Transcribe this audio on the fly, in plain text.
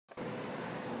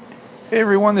Hey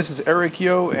everyone, this is Eric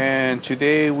Yo, and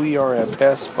today we are at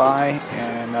Best Buy,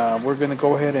 and we're going to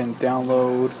go ahead and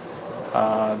download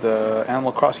the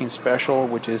Animal Crossing special,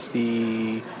 which is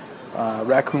the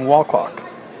Raccoon wall clock.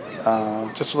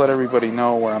 Just to let everybody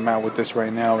know where I'm at with this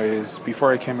right now is,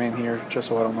 before I came in here, just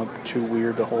so I don't look too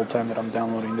weird the whole time that I'm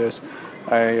downloading this,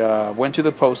 I went to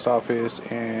the post office,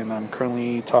 and I'm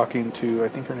currently talking to, I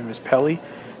think her name is Pelly,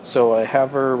 so I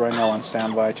have her right now on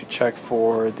standby to check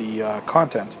for the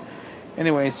content.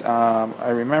 Anyways, I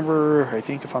remember, I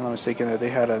think if I'm not mistaken, that they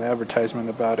had an advertisement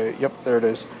about it. Yep, there it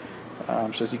is.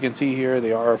 So as you can see here,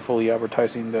 they are fully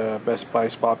advertising the Best Buy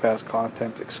Spotpass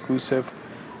content exclusive.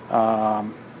 So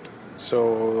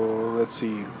let's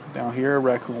see, down here,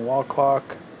 Raccoon wall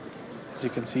clock, as you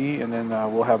can see, and then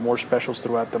we'll have more specials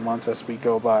throughout the months as we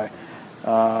go by.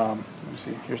 Let me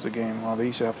see, here's the game. Well, they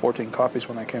used to have 14 copies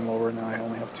when I came over, now I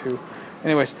only have 2.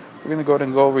 Anyways, we're gonna go ahead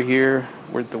and go over here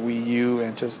where the Wii U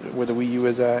and just where the Wii U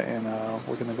is at, and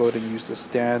we're gonna go ahead and use the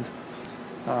stand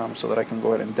so that I can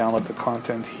go ahead and download the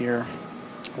content here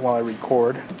while I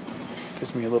record.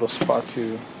 Gives me a little spot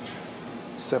to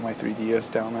set my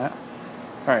 3DS down at.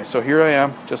 Alright, so here I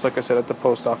am, just like I said, at the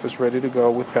post office, ready to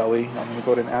go with Pelly. I'm gonna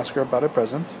go ahead and ask her about a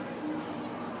present.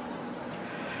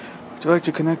 Would you like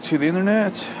to connect to the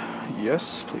internet?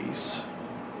 Yes, please.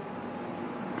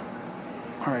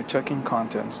 Alright, checking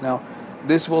contents. Now,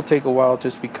 this will take a while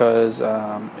just because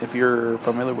if you're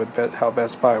familiar with how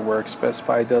Best Buy works, Best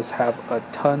Buy does have a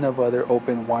ton of other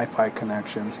open Wi-Fi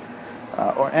connections,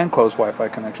 and closed Wi-Fi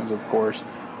connections, of course,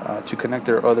 to connect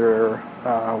their other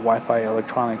Wi-Fi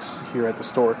electronics here at the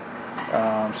store.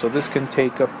 So this can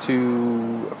take up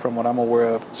to, from what I'm aware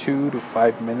of, 2 to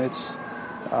 5 minutes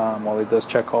while it does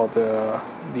check all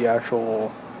the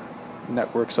actual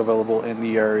networks available in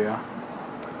the area.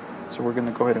 So we're going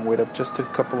to go ahead and wait up just a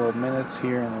couple of minutes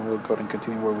here, and then we'll go ahead and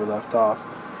continue where we left off.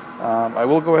 I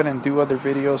will go ahead and do other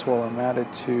videos while I'm at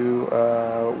it too,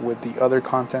 with the other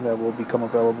content that will become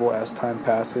available as time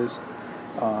passes.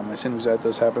 As soon as that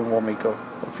does happen, we'll make a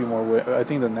few more. I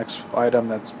think the next item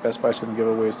that's Best Buy's going to give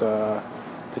away is the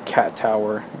cat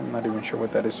tower. I'm not even sure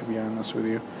what that is, to be honest with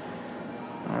you.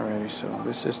 Alrighty, so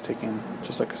this is taking,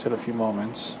 just like I said, a few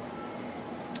moments.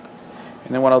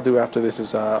 And then what I'll do after this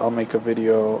is I'll make a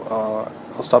video.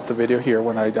 I'll stop the video here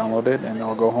when I download it, and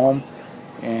I'll go home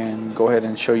and go ahead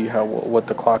and show you what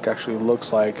the clock actually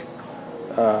looks like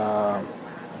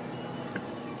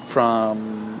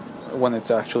from when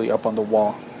it's actually up on the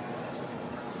wall.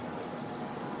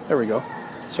 There we go.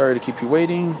 Sorry to keep you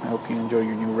waiting. I hope you enjoy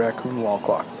your new Raccoon wall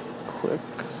clock. Click.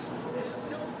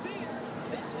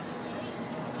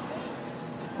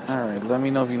 Alright, let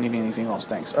me know if you need anything else.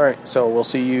 Thanks. Alright, so we'll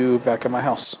see you back at my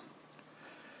house.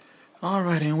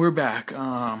 Alright, and we're back.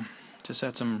 Just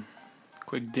had some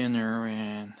quick dinner,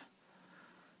 and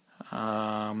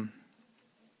we're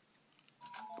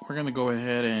going to go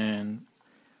ahead and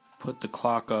put the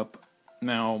clock up.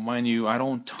 Now, mind you, I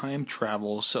don't time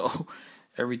travel, so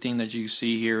everything that you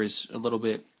see here is a little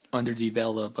bit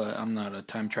underdeveloped, but I'm not a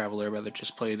time traveler. I'd rather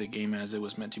just play the game as it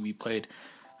was meant to be played.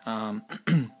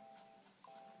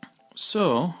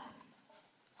 So,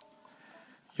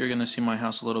 you're going to see my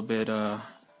house a little bit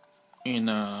in,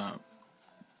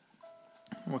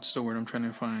 what's the word I'm trying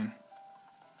to find?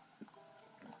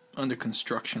 Under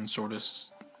construction, sort of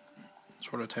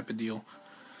type of deal.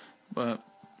 But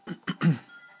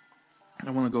I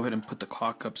want to go ahead and put the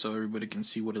clock up so everybody can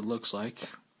see what it looks like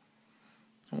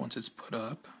once it's put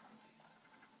up.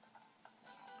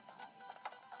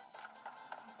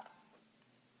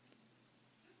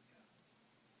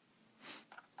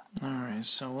 Alright,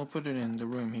 so we'll put it in the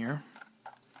room here.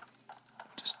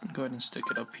 Just go ahead and stick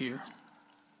it up here.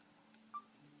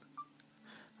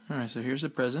 Alright, so here's the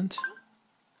present.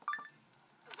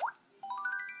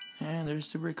 And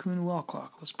there's the Raccoon wall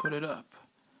clock. Let's put it up.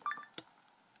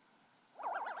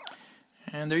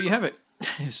 And there you have it.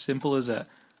 As simple as that.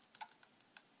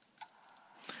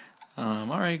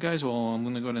 Alright guys, well, I'm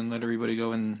going to go ahead and let everybody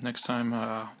go, and next time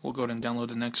we'll go ahead and download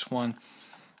the next one.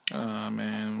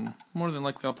 And more than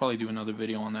likely I'll probably do another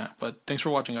video on that. But thanks for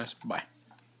watching, guys. Bye.